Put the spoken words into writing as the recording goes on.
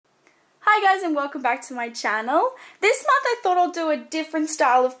Hi guys and welcome back to my channel. This month I thought I'll do a different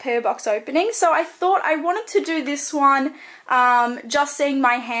style of PO box opening. So I thought I wanted to do this one just seeing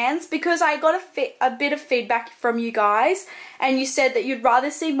my hands because I got a bit of feedback from you guys and you said that you'd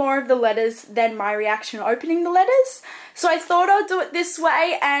rather see more of the letters than my reaction opening the letters. So I thought I'll do it this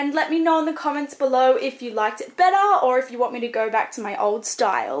way and let me know in the comments below if you liked it better or if you want me to go back to my old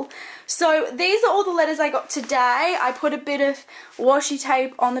style. So these are all the letters I got today. I put a bit of washi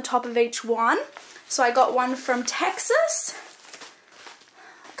tape on the top of each one. So I got one from Texas.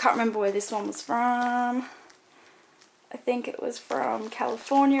 I can't remember where this one was from. I think it was from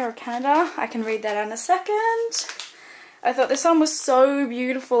California or Canada. I can read that in a second. I thought this one was so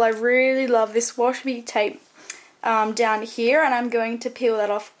beautiful. I really love this washi tape down here, and I'm going to peel that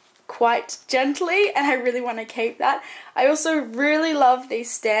off quite gently, and I really want to keep that. I also really love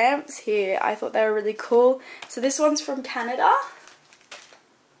these stamps here. I thought they were really cool. So this one's from Canada.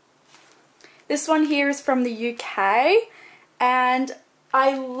 This one here is from the UK, and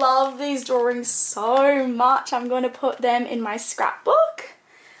I love these drawings so much. I'm going to put them in my scrapbook.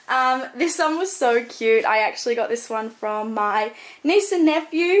 This one was so cute. I actually got this one from my niece and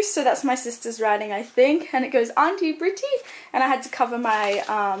nephew, so that's my sister's writing, I think, and it goes Auntie Britty, and I had to cover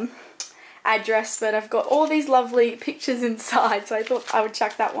my address, but I've got all these lovely pictures inside, so I thought I would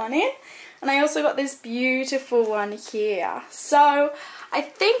chuck that one in. And I also got this beautiful one here. So I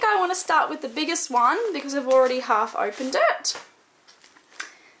think I want to start with the biggest one because I've already half opened it.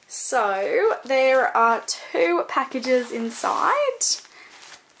 So there are 2 packages inside.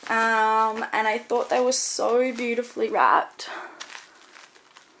 And I thought they were so beautifully wrapped.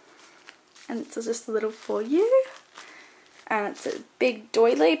 And it's just a little for you. And it's a big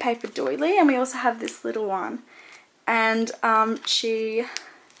doily, paper doily, and we also have this little one. And she,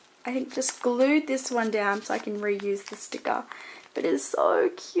 I think, just glued this one down so I can reuse the sticker. But it's so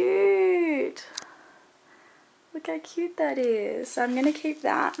cute. Look how cute that is. So I'm going to keep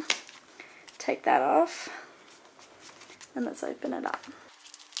that. Take that off. And let's open it up.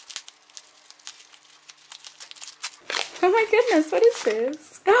 Oh my goodness, what is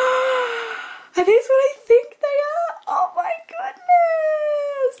this? Are these what I think they are? Oh my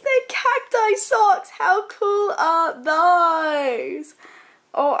goodness! They're cacti socks! How cool are those?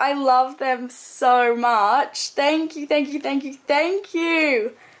 Oh, I love them so much. Thank you, thank you, thank you, thank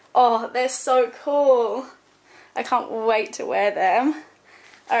you! Oh, they're so cool. I can't wait to wear them.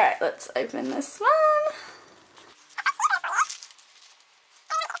 Alright, let's open this one.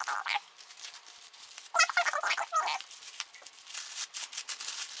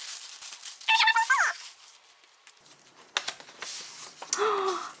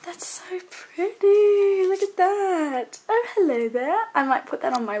 That's so pretty. Look at that. Oh, hello there. I might put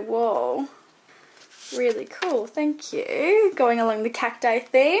that on my wall. Really cool. Thank you. Going along the cacti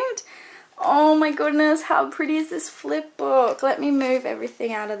themed. Oh my goodness, how pretty is this flip book? Let me move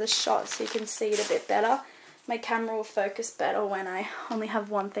everything out of the shot so you can see it a bit better. My camera will focus better when I only have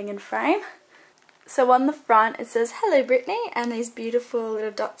one thing in frame. So on the front it says, "Hello Brittany," and these beautiful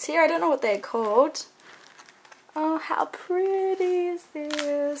little dots here. I don't know what they're called. Oh, how pretty is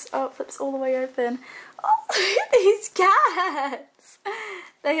this? Oh, it flips all the way open. Oh, look at these cats.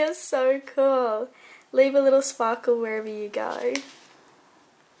 They are so cool. Leave a little sparkle wherever you go.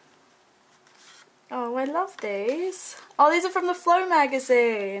 Oh, I love these. Oh, these are from the Flow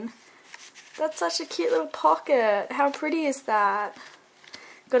magazine. That's such a cute little pocket. How pretty is that?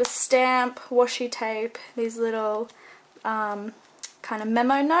 Got a stamp, washi tape, these little kind of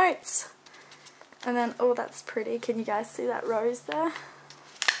memo notes. And then, oh, that's pretty. Can you guys see that rose there?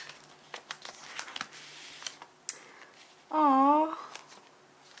 Oh,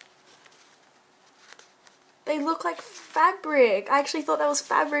 they look like fabric. I actually thought that was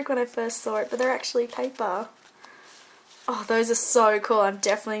fabric when I first saw it, but they're actually paper. Oh, those are so cool. I'm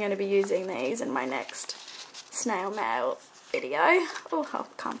definitely going to be using these in my next snail mail video. Oh, I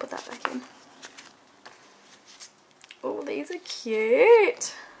can't put that back in. Oh, these are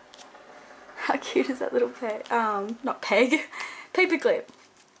cute. How cute is that little peg? Not peg, paper clip.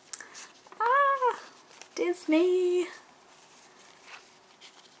 Ah, Disney.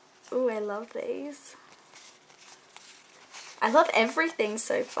 Oh, I love these. I love everything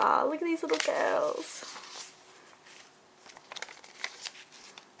so far. Look at these little girls.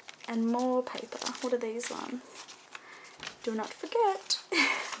 And more paper. What are these ones? Do not forget.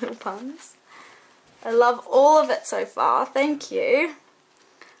 Little puns. I love all of it so far. Thank you.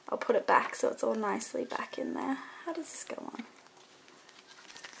 I'll put it back so it's all nicely back in there. How does this go on?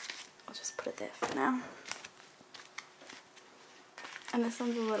 I'll just put it there for now. And this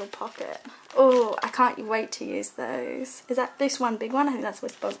one's a little pocket. Oh, I can't wait to use those. Is that this one big one? I think that's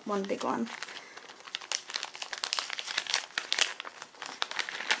one big one.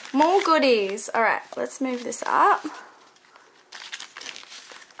 More goodies. Alright, let's move this up.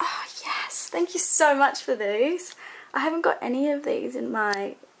 Oh, yes. Thank you so much for these. I haven't got any of these in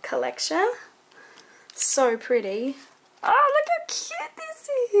my collection. So pretty. Oh, look how cute this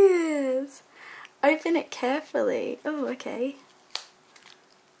is. Open it carefully. Oh, okay.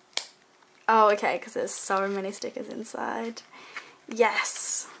 Oh, okay, because there's so many stickers inside.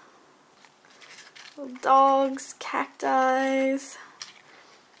 Yes. Little dogs, cacti.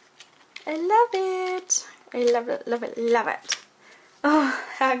 I love it. I love it, love it, love it. Oh,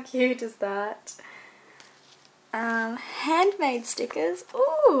 how cute is that? Handmade stickers.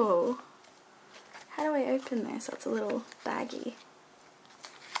 Ooh. How do I open this? So it's a little baggy.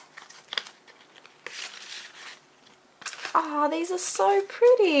 Oh, these are so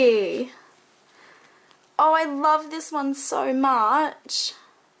pretty. Oh, I love this one so much.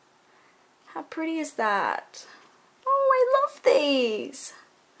 How pretty is that? Oh, I love these.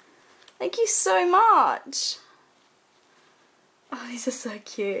 Thank you so much. Oh, these are so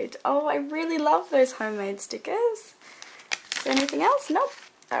cute. Oh, I really love those homemade stickers. Is there anything else? Nope.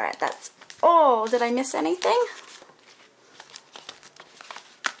 Alright, that's all. Did I miss anything?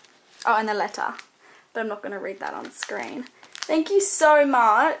 Oh, and the letter. But I'm not going to read that on screen. Thank you so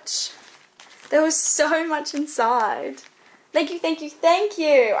much. There was so much inside. Thank you, thank you, thank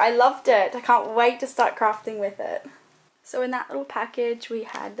you. I loved it. I can't wait to start crafting with it. So in that little package we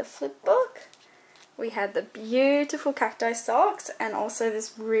had the flip book, we had the beautiful cacti socks, and also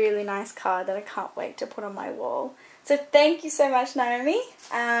this really nice card that I can't wait to put on my wall. So thank you so much, Naomi,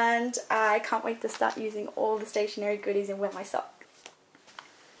 and I can't wait to start using all the stationery goodies and wear my socks.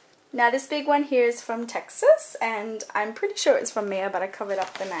 Now this big one here is from Texas, and I'm pretty sure it's from Mia, but I covered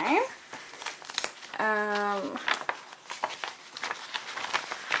up the name.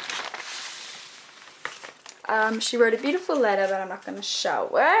 She wrote a beautiful letter, but I'm not going to show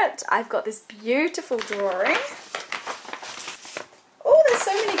it. I've got this beautiful drawing. Oh, there's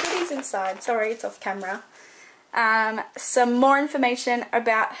so many goodies inside. Sorry, it's off camera. Some more information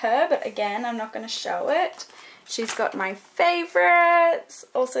about her, but again, I'm not going to show it. She's got my favorites.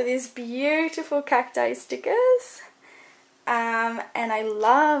 Also, these beautiful cacti stickers. And I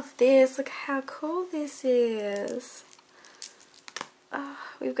love this. Look how cool this is. Oh,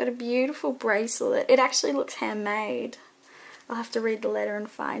 we've got a beautiful bracelet. It actually looks handmade. I'll have to read the letter and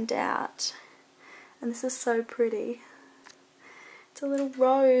find out. And this is so pretty. It's a little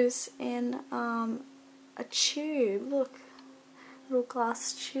rose in a tube. Look, little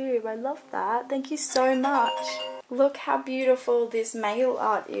glass tube. I love that. Thank you so much. Look how beautiful this mail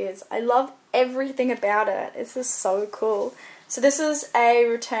art is. I love everything about it. This is so cool. So this is a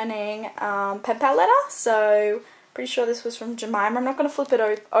returning pen pal letter. So pretty sure this was from Jemima. I'm not going to flip it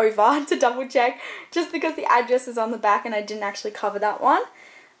over to double check just because the address is on the back and I didn't actually cover that one.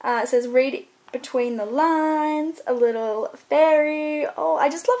 It says read between the lines, a little fairy. Oh, I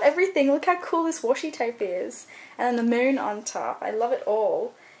just love everything. Look how cool this washi tape is. And then the moon on top. I love it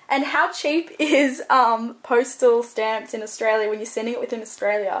all. And how cheap is postal stamps in Australia when you're sending it within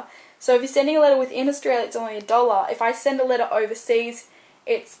Australia? So if you're sending a letter within Australia, it's only $1. If I send a letter overseas,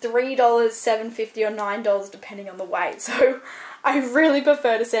 it's $3, $7.50 or $9 depending on the weight. So I really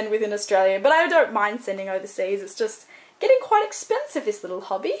prefer to send within Australia, but I don't mind sending overseas. It's just getting quite expensive, this little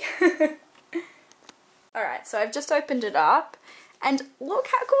hobby. Alright, so I've just opened it up, and look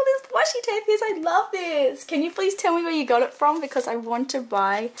how cool this washi tape is. I love this. Can you please tell me where you got it from, because I want to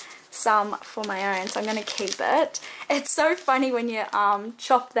buy some for my own, so I'm going to keep it. It's so funny when you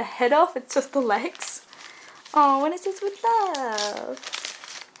chop the head off, it's just the legs. Oh, and it says with love.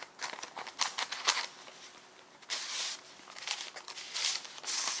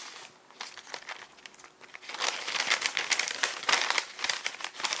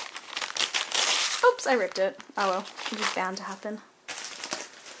 Oops, I ripped it. Oh well, it was bound to happen.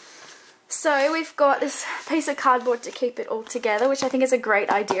 So we've got this piece of cardboard to keep it all together, which I think is a great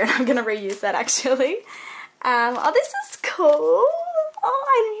idea, and I'm going to reuse that actually. Oh, this is cool. Oh,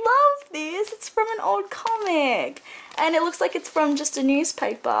 I love this. It's from an old comic, and it looks like it's from just a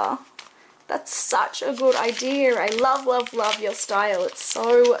newspaper. That's such a good idea. I love, love, love your style. It's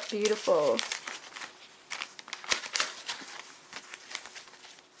so beautiful.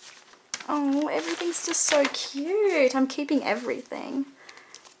 Oh, everything's just so cute. I'm keeping everything.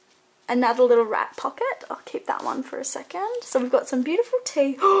 Another little rat pocket. I'll keep that one for a second. So we've got some beautiful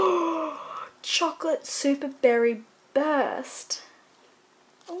tea. Chocolate super berry burst.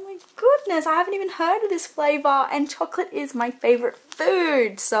 Oh my goodness, I haven't even heard of this flavour, and chocolate is my favourite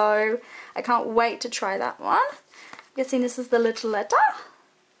food, so I can't wait to try that one. I'm guessing this is the little letter.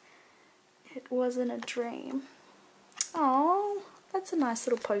 It wasn't a dream. Oh, that's a nice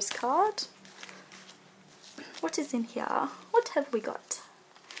little postcard. What is in here? What have we got?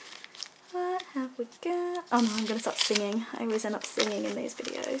 What have we got? Oh no, I'm going to start singing. I always end up singing in these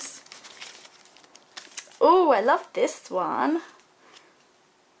videos. Oh, I love this one.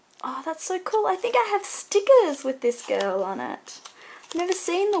 Oh, that's so cool. I think I have stickers with this girl on it. I've never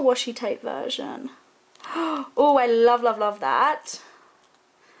seen the washi tape version. Oh, I love, love, love that.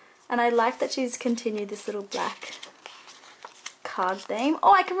 And I like that she's continued this little black card theme.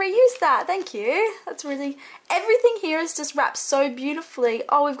 Oh, I can reuse that. Thank you. That's really... Everything here is just wrapped so beautifully.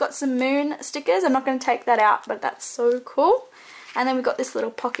 Oh, we've got some moon stickers. I'm not going to take that out, but that's so cool. And then we've got this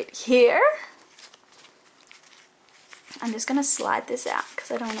little pocket here. I'm just going to slide this out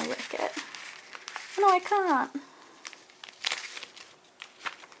because I don't want to wreck it. No, I can't.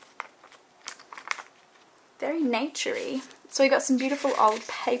 Very naturey. So we got some beautiful old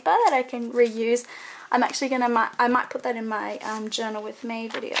paper that I can reuse. I'm actually going to, I might put that in my journal with me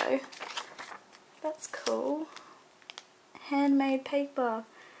video. That's cool. Handmade paper.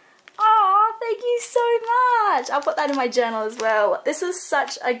 Oh, thank you so much. I'll put that in my journal as well. This is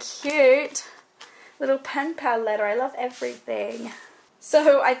such a cute little pen pal letter. I love everything.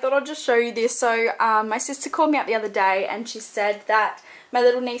 So I thought I'd just show you this. So my sister called me up the other day and she said that my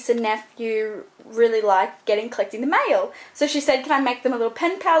little niece and nephew really like collecting the mail. So she said, can I make them a little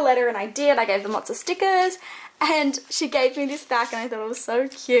pen pal letter? And I did. I gave them lots of stickers and she gave me this back and I thought it was so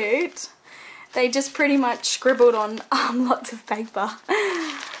cute. They just pretty much scribbled on lots of paper.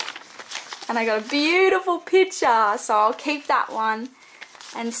 And I got a beautiful picture. So I'll keep that one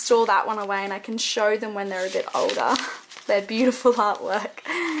and store that one away and I can show them when they're a bit older. Their beautiful artwork.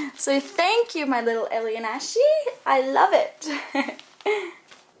 So thank you, my little Ellie and Ashy. I love it.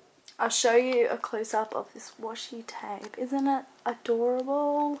 I'll show you a close-up of this washi tape. Isn't it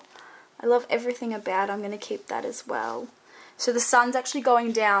adorable? I love everything about it. I'm going to keep that as well. So the sun's actually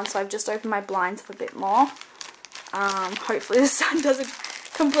going down, so I've just opened my blinds up a bit more. Hopefully the sun doesn't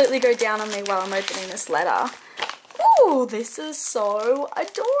completely go down on me while I'm opening this letter. Oh, this is so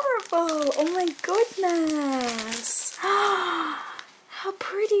adorable. Oh my goodness. How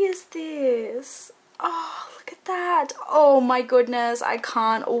pretty is this? Oh, look at that. Oh my goodness. I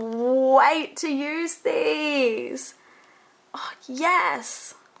can't wait to use these. Oh,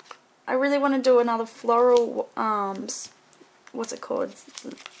 yes. I really want to do another floral, what's it called?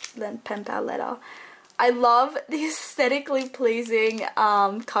 Pen pal letter. I love the aesthetically pleasing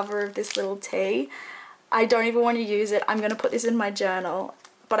cover of this little tea. I don't even want to use it. I'm going to put this in my journal.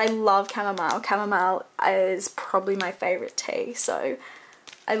 But I love chamomile. Chamomile is probably my favourite tea. So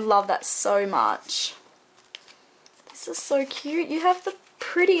I love that so much. This is so cute. You have the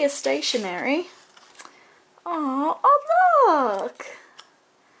prettiest stationery. Oh, look.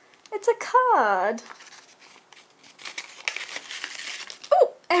 It's a card.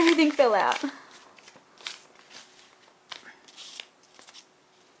 Oh, everything fell out.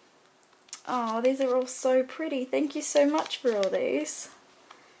 Oh, these are all so pretty. Thank you so much for all these.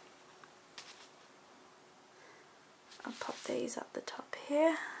 I'll pop these up the top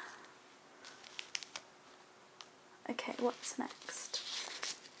here. Okay, what's next?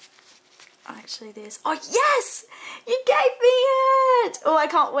 Oh, actually there's... Oh, yes! You gave me it! Oh, I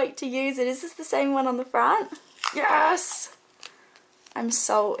can't wait to use it. Is this the same one on the front? Yes! I'm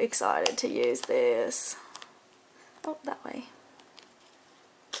so excited to use this. Oh, that way.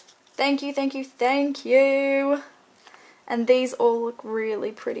 Thank you, thank you, thank you. And these all look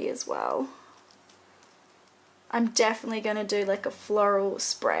really pretty as well. I'm definitely going to do like a floral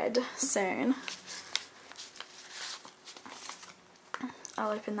spread soon.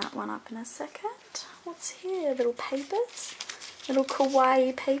 I'll open that one up in a second. What's here? Little papers. Little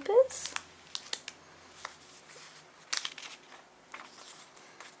kawaii papers.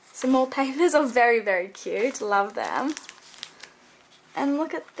 Some more papers are very, very cute. Love them. And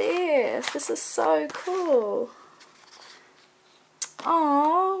look at this. This is so cool.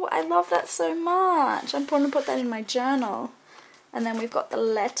 Oh, I love that so much. I'm going to put that in my journal. And then we've got the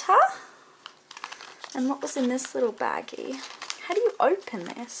letter. And what was in this little baggie? How do you open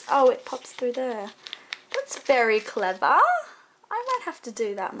this? Oh, it pops through there. That's very clever. I might have to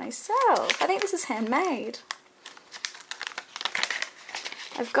do that myself. I think this is handmade.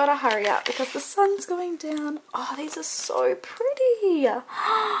 I've got to hurry up because the sun's going down. Oh, these are so pretty.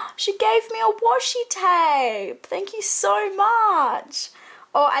 She gave me a washi tape. Thank you so much.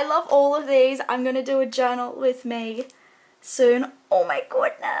 Oh, I love all of these. I'm going to do a journal with me soon. Oh my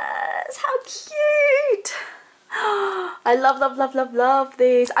goodness, how cute! I love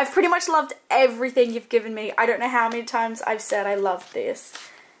these. I've pretty much loved everything you've given me. I don't know how many times I've said I love this.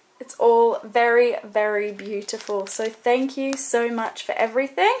 It's all very, very beautiful. So thank you so much for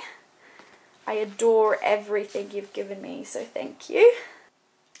everything. I adore everything you've given me, so thank you.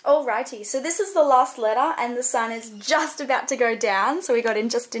 Alrighty, so this is the last letter and the sun is just about to go down, so we got in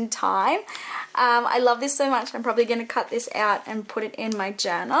just in time. I love this so much, I'm probably going to cut this out and put it in my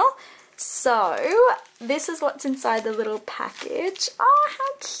journal. So, this is what's inside the little package. Oh,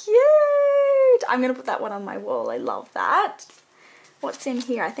 how cute! I'm going to put that one on my wall, I love that. What's in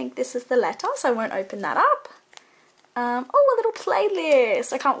here? I think this is the letter, so I won't open that up. Oh, a little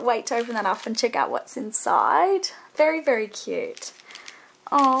playlist. I can't wait to open that up and check out what's inside. Very, very cute.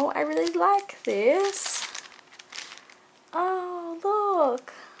 Oh, I really like this. Oh,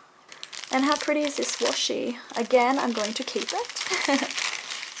 look. And how pretty is this washi? Again, I'm going to keep it.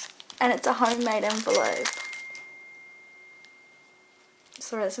 And it's a homemade envelope.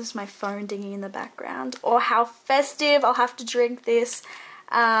 Sorry, this is my phone dinging in the background. Oh, how festive. I'll have to drink this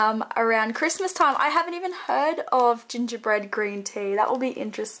around Christmas time. I haven't even heard of gingerbread green tea. That will be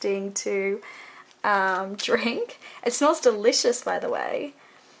interesting to drink. It smells delicious, by the way.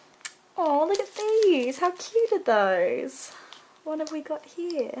 Oh, look at these. How cute are those? What have we got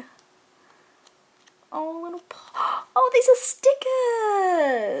here? Oh, little... Oh, these are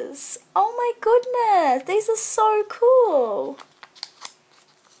stickers. Oh my goodness. These are so cool.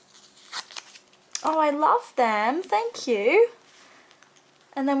 Oh, I love them. Thank you.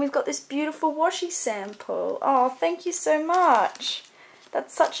 And then we've got this beautiful washi sample. Oh, thank you so much.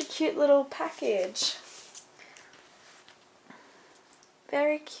 That's such a cute little package.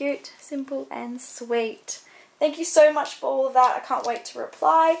 Very cute, simple and sweet. Thank you so much for all of that. I can't wait to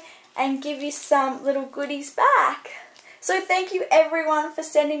reply and give you some little goodies back. So thank you everyone for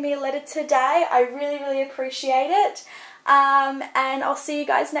sending me a letter today. I really, really appreciate it. And I'll see you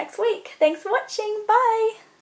guys next week. Thanks for watching. Bye.